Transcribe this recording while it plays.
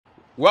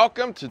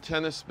Welcome to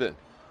Tennis Spin,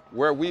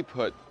 where we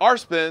put our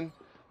spin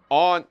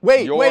on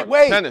wait,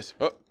 tennis.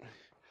 Oh.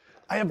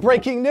 I have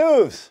breaking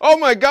news. Oh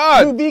my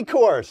God! New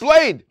Vcores.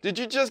 Blayde, did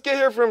you just get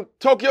here from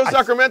Tokyo,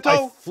 Sacramento?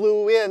 I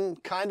flew in,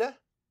 kinda,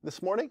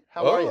 this morning.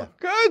 How are you?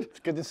 Good. It's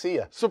good to see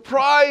you.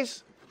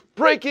 Surprise!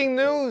 Breaking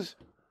news!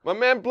 My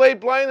man Blayde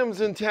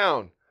Bynum's in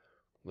town.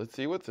 Let's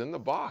see what's in the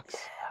box.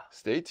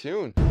 Stay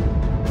tuned.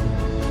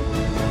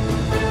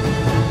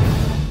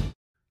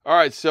 All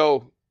right,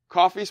 so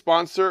coffee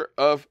sponsor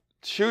of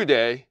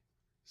today,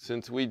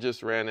 since we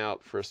just ran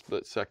out for a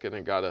split second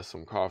and got us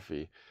some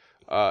coffee,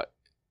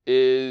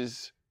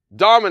 is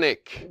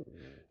Dominic.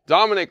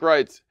 Dominic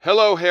writes,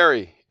 "Hello,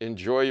 Harry.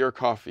 Enjoy your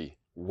coffee.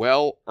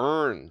 Well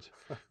earned.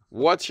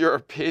 What's your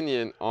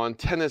opinion on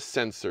tennis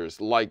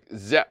sensors like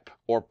Zep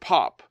or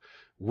Pop?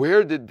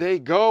 Where did they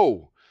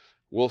go?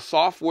 Will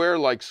software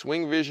like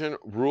Swing Vision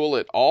rule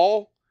it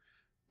all?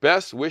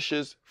 Best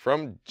wishes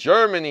from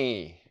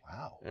Germany."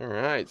 Wow. All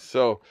right.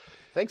 So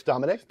thanks,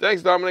 Dominic.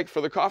 Thanks, Dominic,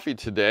 for the coffee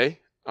today.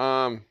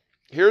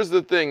 Here's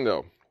the thing,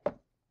 though.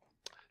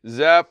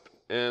 Zep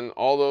and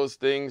all those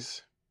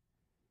things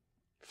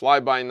fly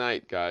by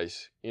night,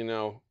 guys. You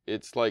know,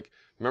 it's like,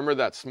 remember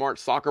that smart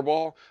soccer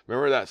ball?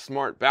 Remember that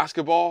smart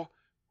basketball?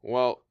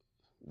 Well,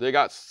 they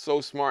got so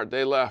smart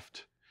they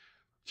left,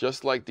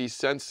 just like these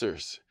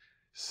sensors.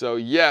 So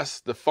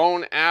yes, the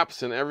phone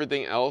apps and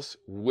everything else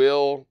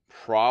will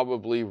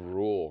probably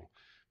rule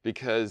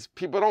because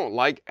people don't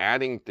like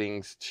adding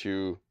things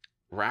to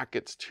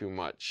Rackets too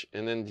much.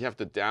 And then you have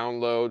to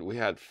download. We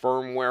had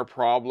firmware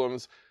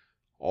problems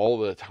all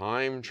the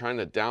time trying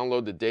to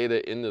download the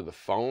data into the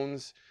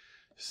phones.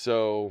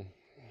 So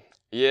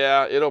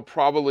yeah, it'll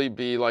probably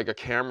be like a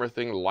camera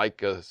thing,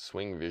 like a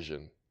Swing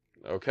Vision.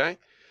 Okay?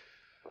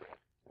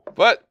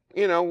 But,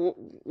 you know,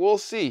 we'll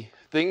see.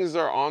 Things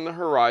are on the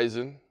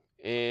horizon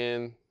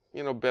and,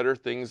 you know, better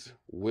things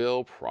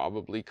will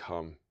probably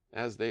come,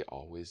 as they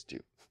always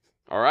do.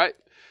 All right?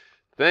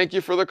 Thank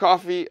you for the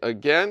coffee.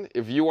 Again,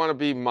 if you want to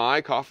be my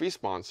coffee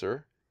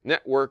sponsor,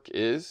 network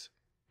is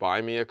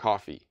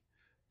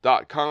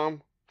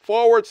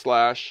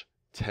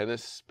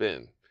buymeacoffee.com/tennis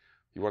spin.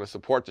 You want to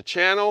support the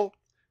channel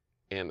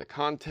and the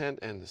content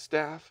and the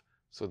staff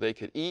so they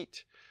could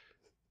eat.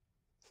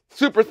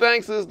 Super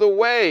thanks is the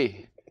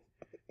way.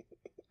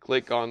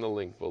 Click on the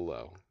link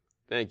below.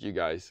 Thank you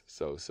guys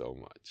so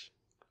much.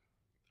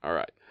 All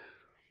right.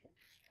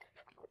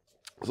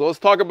 So let's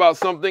talk about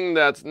something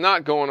that's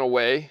not going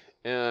away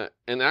and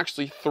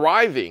actually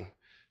thriving.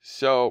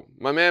 So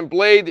my man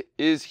Blayde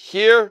is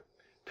here,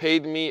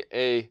 paid me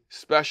a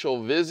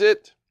special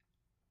visit.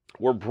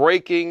 We're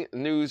breaking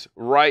news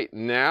right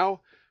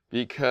now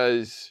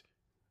because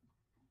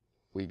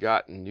we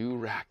got new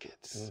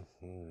rackets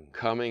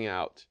coming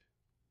out.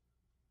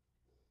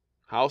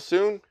 How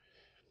soon?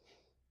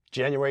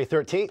 January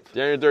 13th.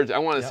 January 13th. I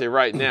want to say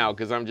right now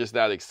because I'm just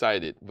that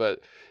excited, but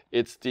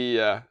it's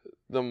the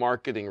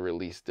marketing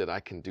release that I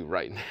can do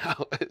right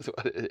now is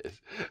what it is.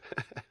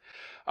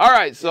 All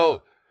right,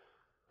 so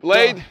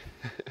Blayde. Well,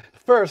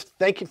 first,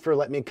 thank you for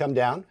letting me come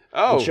down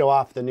and show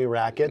off the new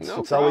rackets. No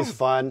it's problem. Always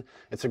fun.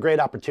 It's a great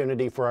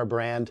opportunity for our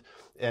brand,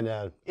 and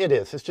it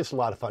is. It's just a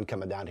lot of fun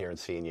coming down here and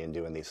seeing you and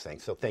doing these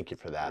things. So thank you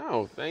for that.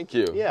 Oh, thank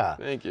you. Yeah.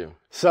 Thank you.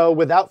 So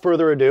without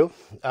further ado,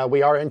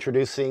 we are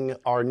introducing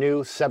our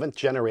new 7th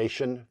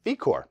generation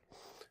Vcore,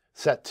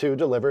 set to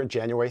deliver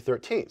January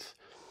 13th.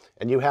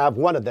 And you have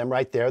one of them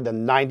right there, the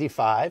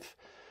 95.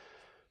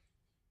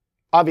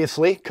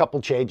 Obviously, a couple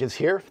changes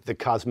here. The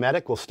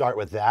cosmetic, we'll start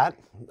with that.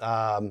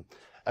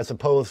 As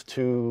opposed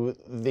to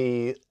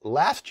the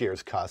last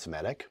year's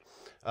cosmetic,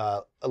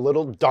 a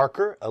little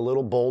darker, a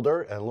little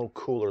bolder, and a little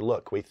cooler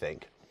look, we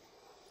think.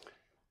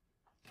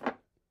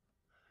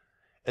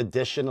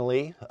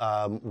 Additionally,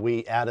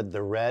 we added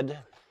the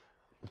red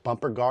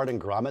bumper guard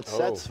and grommet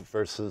sets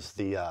versus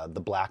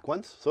the black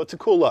ones. So it's a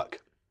cool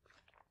look.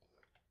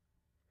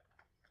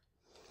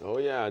 Oh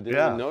yeah, I didn't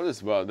even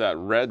notice about that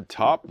red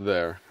top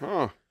there.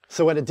 Huh.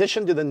 So in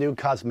addition to the new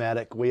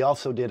cosmetic, we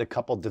also did a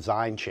couple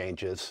design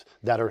changes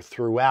that are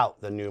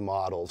throughout the new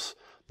models.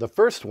 The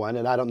first one,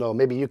 and I don't know,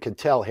 maybe you could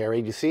tell, Harry,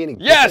 do you see any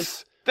difference?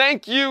 Yes!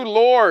 Thank you,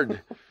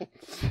 Lord.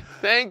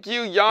 Thank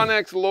you,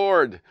 Yonex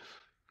Lord.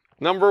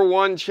 Number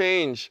one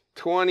change,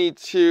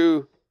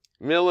 22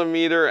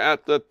 millimeter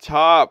at the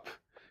top.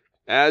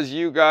 As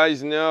you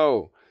guys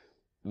know,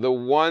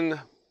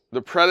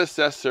 the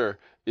predecessor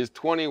is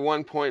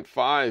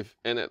 21.5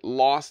 and it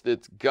lost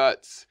its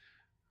guts.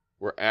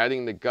 We're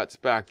adding the guts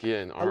back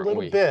in, aren't we? A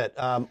little bit,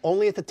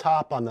 only at the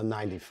top on the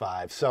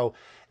 95. So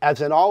as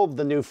in all of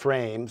the new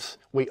frames,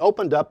 we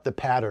opened up the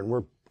pattern.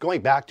 We're going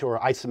back to our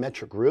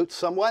isometric roots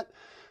somewhat.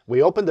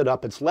 We opened it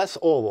up, it's less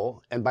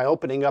oval, and by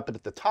opening up it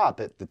at the top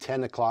at the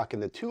 10 o'clock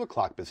and the 2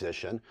 o'clock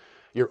position,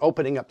 you're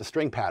opening up the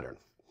string pattern.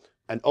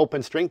 An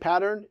open string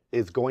pattern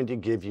is going to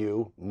give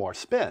you more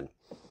spin.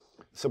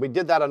 So we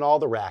did that on all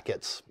the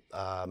rackets.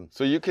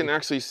 So you can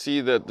actually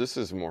see that this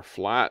is more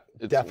flat.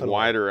 It's definitely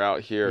wider out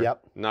here.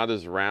 Yep. Not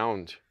as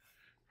round.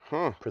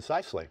 Huh.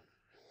 Precisely.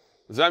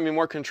 Does that mean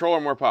more control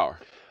or more power?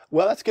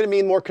 Well, that's going to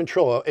mean more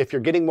control. If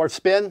you're getting more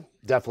spin,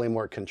 definitely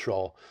more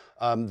control.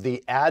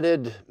 The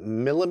added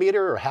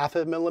millimeter or half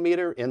a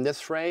millimeter in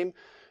this frame,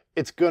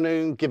 it's going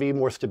to give you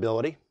more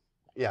stability.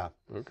 Yeah.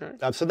 Okay.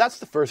 So that's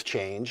the first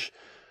change.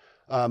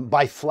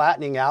 By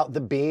flattening out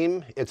the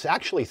beam, it's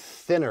actually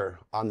thinner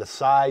on the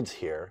sides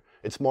here.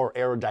 It's more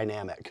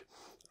aerodynamic.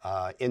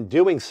 In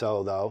doing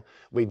so, though,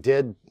 we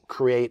did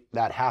create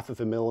that half of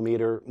a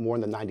millimeter more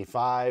in the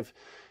 95.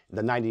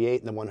 The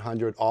 98 and the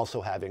 100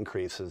 also have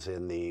increases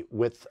in the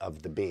width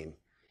of the beam.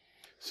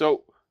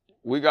 So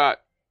we got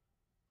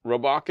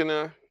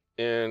Rybakina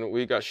and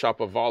we got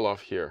Shapovalov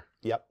here.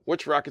 Yep.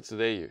 Which rackets do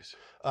they use?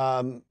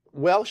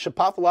 Well,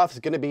 Shapovalov is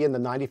going to be in the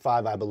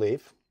 95, I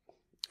believe.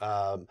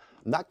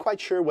 Not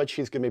quite sure what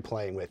she's going to be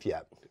playing with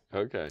yet.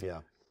 Okay. Yeah.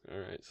 All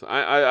right. So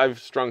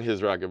I've strung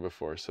his racket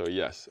before, so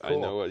yes, Cool.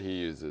 I know what he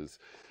uses.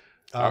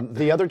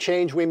 The other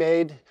change we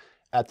made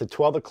at the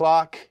 12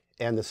 o'clock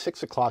and the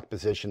 6 o'clock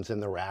positions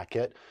in the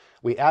racket,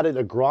 we added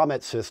a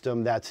grommet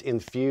system that's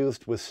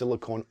infused with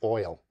silicone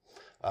oil.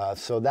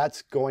 So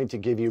that's going to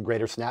give you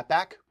greater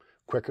snapback,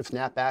 quicker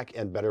snapback,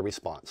 and better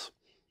response.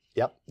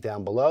 Yep,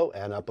 down below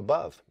and up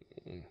above.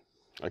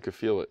 I could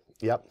feel it.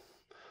 Yep.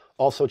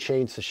 Also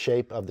changed the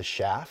shape of the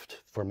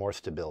shaft for more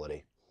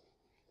stability.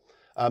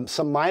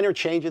 Some minor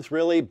changes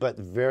really, but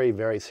very,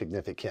 very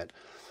significant.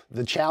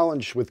 The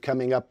challenge with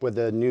coming up with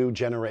a new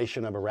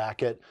generation of a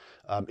racket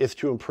is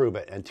to improve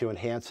it and to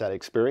enhance that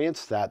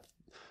experience that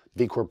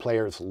Vcore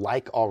players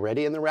like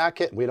already in the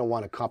racket. We don't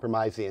want to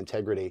compromise the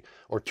integrity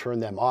or turn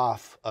them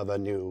off of a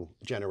new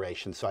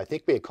generation. So I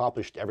think we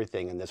accomplished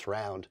everything in this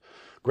round.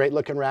 Great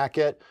looking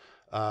racket,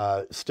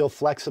 still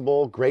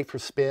flexible, great for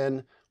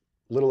spin,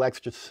 little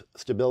extra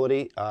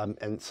stability,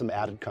 and some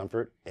added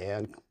comfort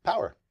and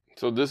power.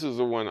 So this is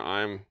the one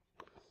I'm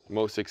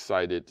most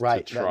excited to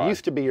Right, try. that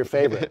used to be your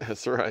favorite.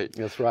 That's right.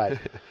 That's right.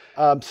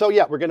 So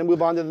yeah, we're going to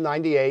move on to the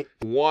 98.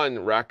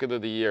 One racket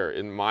of the year,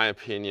 in my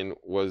opinion,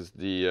 was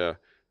the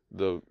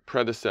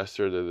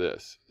predecessor to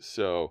this.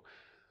 So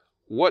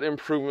what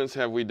improvements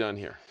have we done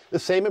here? The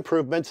same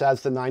improvements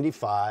as the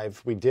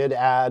 95. We did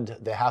add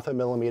the half a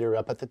millimeter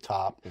up at the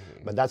top,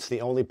 but that's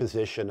the only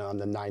position on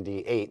the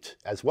 98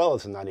 as well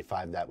as the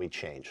 95 that we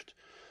changed.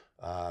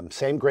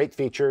 Same great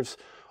features.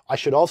 I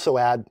should also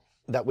add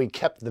that we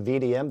kept the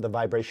VDM, the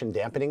vibration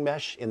dampening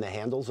mesh, in the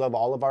handles of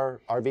all of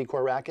our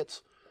Vcore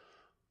rackets.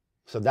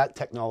 So that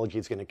technology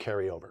is going to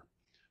carry over.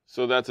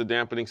 So that's a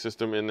dampening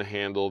system in the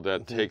handle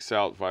that takes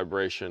out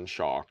vibration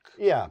shock.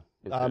 Yeah,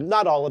 Okay.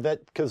 not all of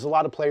it, because a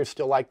lot of players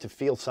still like to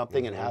feel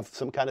something and have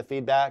some kind of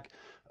feedback,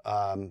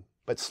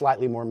 but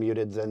slightly more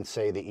muted than,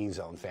 say, the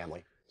E-Zone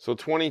family. So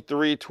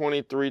 23,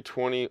 23,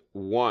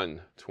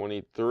 21,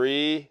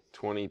 23,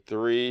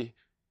 23,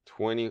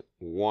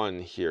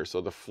 21 here.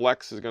 So the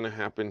flex is going to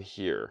happen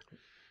here.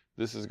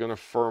 This is going to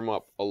firm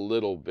up a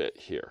little bit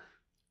here.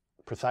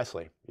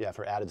 Precisely, yeah,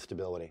 for added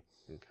stability.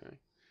 Okay.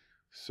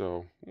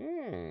 So,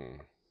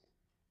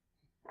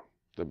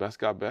 the best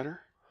got better?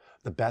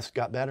 The best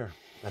got better.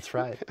 That's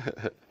right.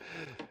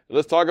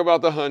 Let's talk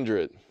about the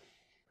 100.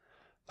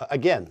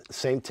 Again,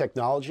 same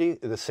technology,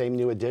 the same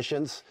new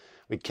additions.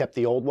 We kept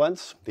the old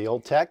ones, the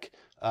old tech.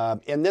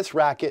 In this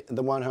racket,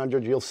 the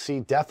 100, you'll see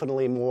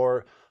definitely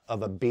more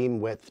of a beam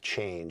width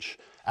change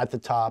at the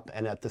top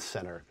and at the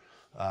center.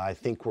 I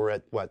think we're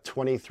at, what,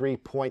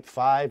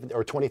 23.5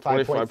 or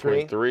 25.3?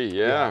 25.3,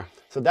 yeah.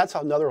 So that's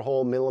another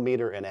whole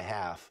millimeter and a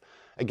half.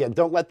 Again,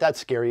 don't let that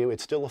scare you.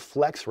 It's still a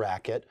flex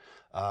racket,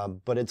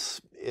 but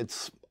it's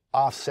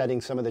offsetting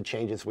some of the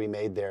changes we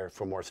made there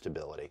for more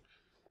stability.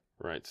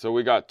 Right, so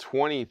we got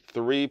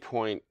 23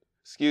 point,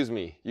 excuse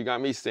me, you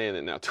got me saying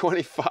it now,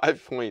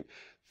 25.3,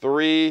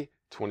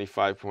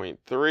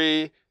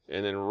 25.3,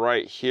 and then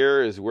right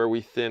here is where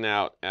we thin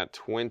out at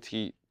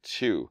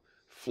 22.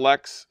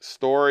 Flex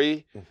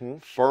story,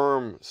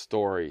 firm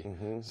story.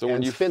 So when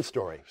And you spin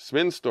story.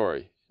 Spin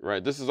story,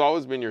 right? This has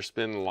always been your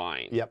spin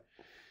line. Yep.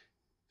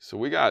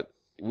 So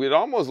it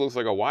almost looks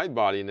like a wide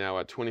body now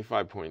at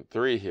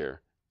 25.3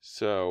 here.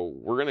 So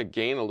we're going to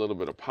gain a little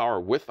bit of power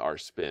with our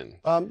spin.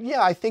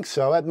 Yeah, I think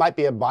so. It might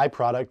be a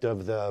byproduct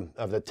of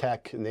the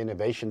tech and the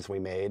innovations we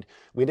made.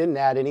 We didn't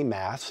add any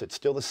mass. It's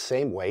still the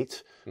same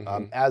weight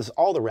as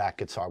all the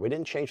rackets are. We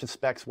didn't change the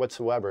specs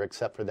whatsoever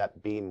except for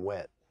that beam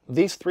width.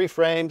 These three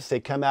frames, they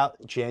come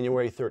out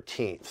January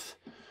 13th.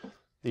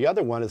 The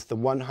other one is the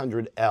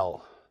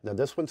 100L. Now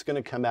this one's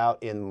going to come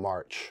out in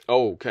March.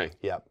 Oh, okay.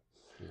 Yep.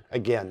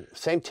 Again,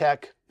 same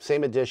tech,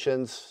 same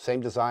additions, same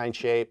design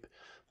shape.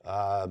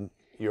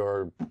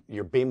 Your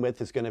beam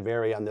width is going to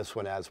vary on this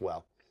one as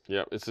well.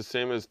 Yeah, it's the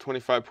same as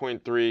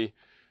 25.3,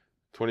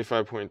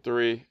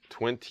 25.3,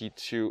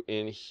 22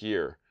 in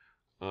here.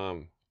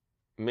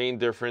 Main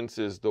difference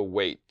is the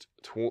weight.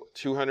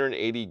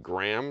 280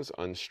 grams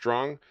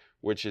unstrung,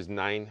 which is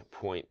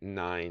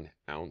 9.9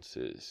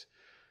 ounces.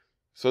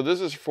 So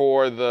this is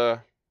for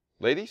the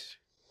ladies,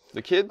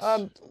 the kids?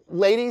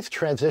 Ladies,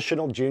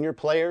 transitional junior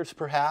players,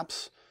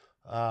 perhaps.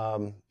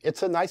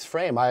 It's a nice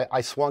frame. I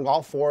swung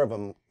all four of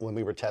them when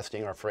we were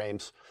testing our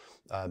frames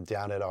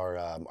down at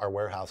our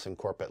warehouse in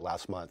Corporate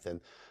last month, and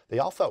they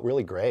all felt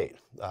really great.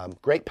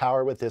 Great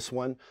power with this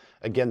one.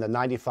 Again, the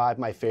 95,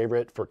 my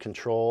favorite for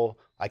control.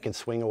 I can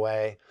swing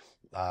away.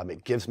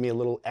 It gives me a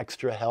little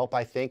extra help,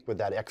 I think, with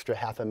that extra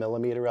 0.5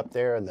 millimeter up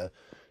there and the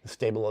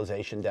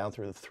stabilization down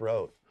through the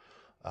throat.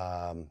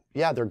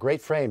 Yeah, they're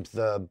great frames.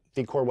 The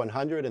Vcore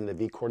 100 and the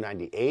Vcore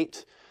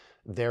 98,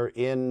 they're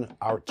in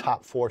our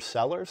top 4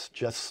 sellers,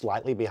 just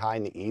slightly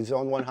behind the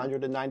E-Zone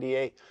 100 and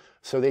 98.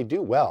 So they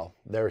do well.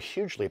 They're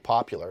hugely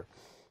popular.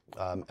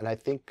 And I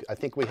think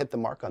we hit the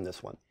mark on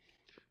this one.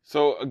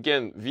 So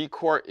again,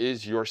 Vcore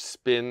is your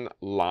spin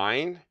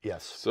line.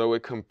 Yes. So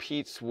it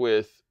competes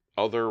with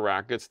other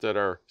rackets that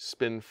are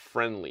spin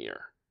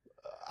friendlier.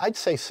 I'd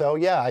say so,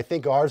 yeah. I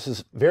think ours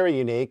is very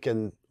unique,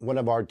 and one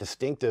of our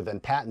distinctive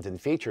and patented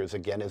features,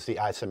 again, is the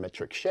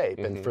isometric shape.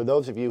 And for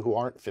those of you who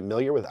aren't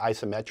familiar with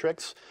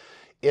isometrics,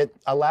 it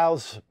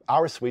allows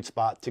our sweet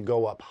spot to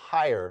go up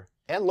higher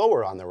and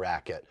lower on the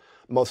racket.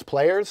 Most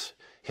players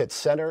hit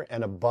center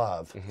and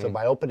above. So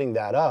by opening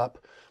that up,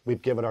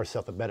 we've given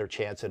ourselves a better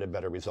chance at a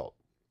better result.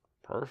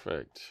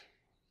 Perfect.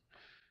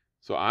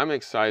 So I'm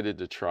excited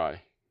to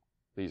try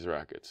these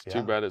rackets. Yeah.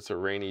 Too bad it's a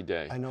rainy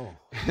day. I know.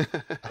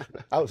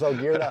 I was all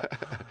geared up.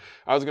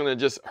 I was going to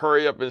just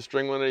hurry up and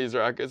string one of these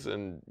rackets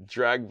and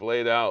drag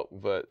Blayde out,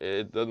 but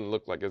it doesn't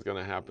look like it's going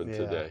to happen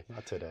today.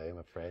 Not today, I'm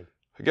afraid.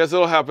 I guess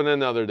it'll happen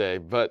another day.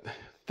 But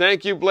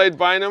thank you, Blayde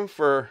Bynum,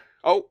 for...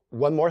 Oh,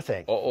 one more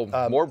thing.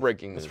 More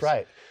breaking news. That's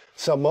right.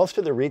 So most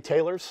of the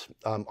retailers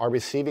are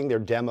receiving their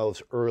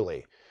demos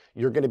early.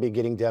 You're going to be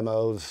getting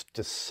demos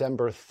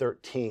December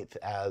 13th,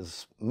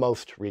 as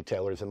most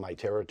retailers in my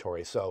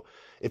territory. So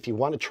if you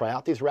want to try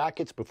out these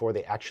rackets before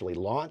they actually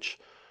launch,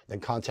 then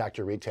contact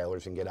your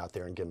retailers and get out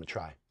there and give them a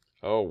try.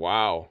 Oh,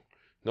 wow.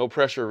 No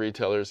pressure,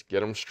 retailers.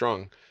 Get them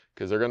strung,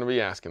 because they're going to be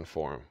asking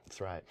for them.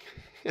 That's right.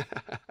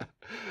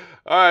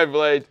 All right,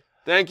 Blayde.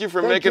 Thank you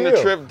for making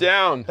the trip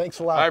down. Thanks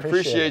a lot. I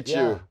appreciate you.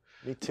 Yeah,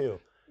 me too.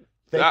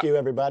 Thank you,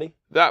 everybody.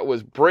 That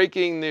was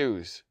breaking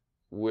news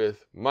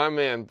with my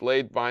man,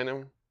 Blayde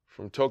Bynum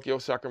from Tokyo,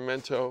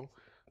 Sacramento,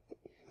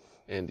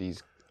 and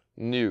these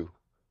new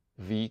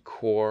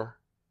Vcore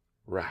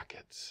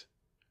rackets.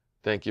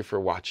 Thank you for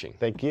watching.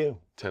 Thank you.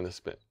 Tennis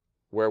Spin,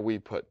 where we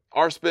put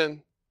our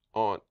spin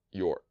on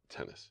your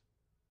tennis.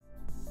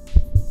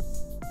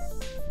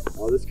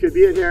 Oh, this could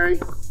be it, Harry.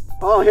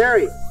 Oh,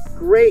 Harry,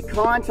 great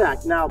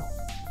contact. Now,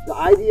 the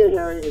idea,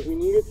 Harry, is we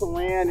need it to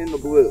land in the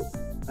blue.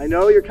 I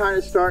know you're kind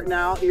of starting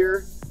out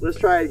here. Let's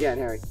try it again,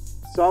 Harry.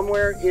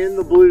 Somewhere in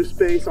the blue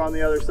space on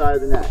the other side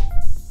of the net.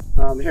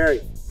 Harry,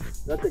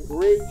 that's a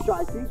great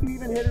shot. I think you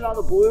even hit it on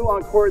the blue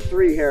on court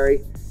 3,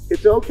 Harry.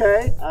 It's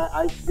okay.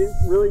 I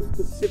didn't really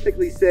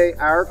specifically say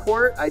our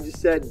court. I just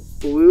said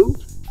blue.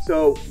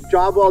 So,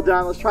 job well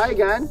done. Let's try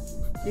again.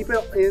 Keep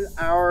it in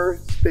our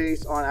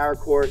space on our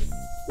court.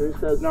 There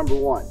says number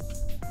 1.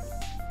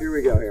 Here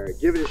we go, Harry.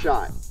 Give it a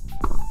shot.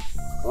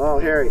 Oh,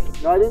 Harry.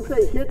 No, I didn't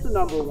say hit the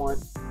number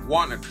 1.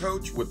 Want a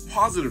coach with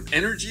positive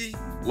energy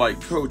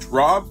like Coach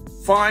Rob?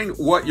 Find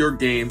what your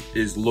game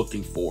is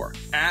looking for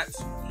at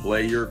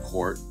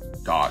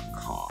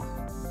playyourcourt.com.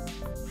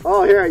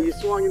 Oh, Harry, you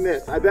swung and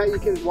missed. I bet you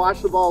can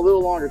watch the ball a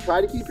little longer.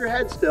 Try to keep your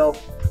head still.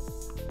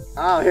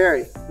 Oh,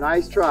 Harry,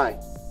 nice try.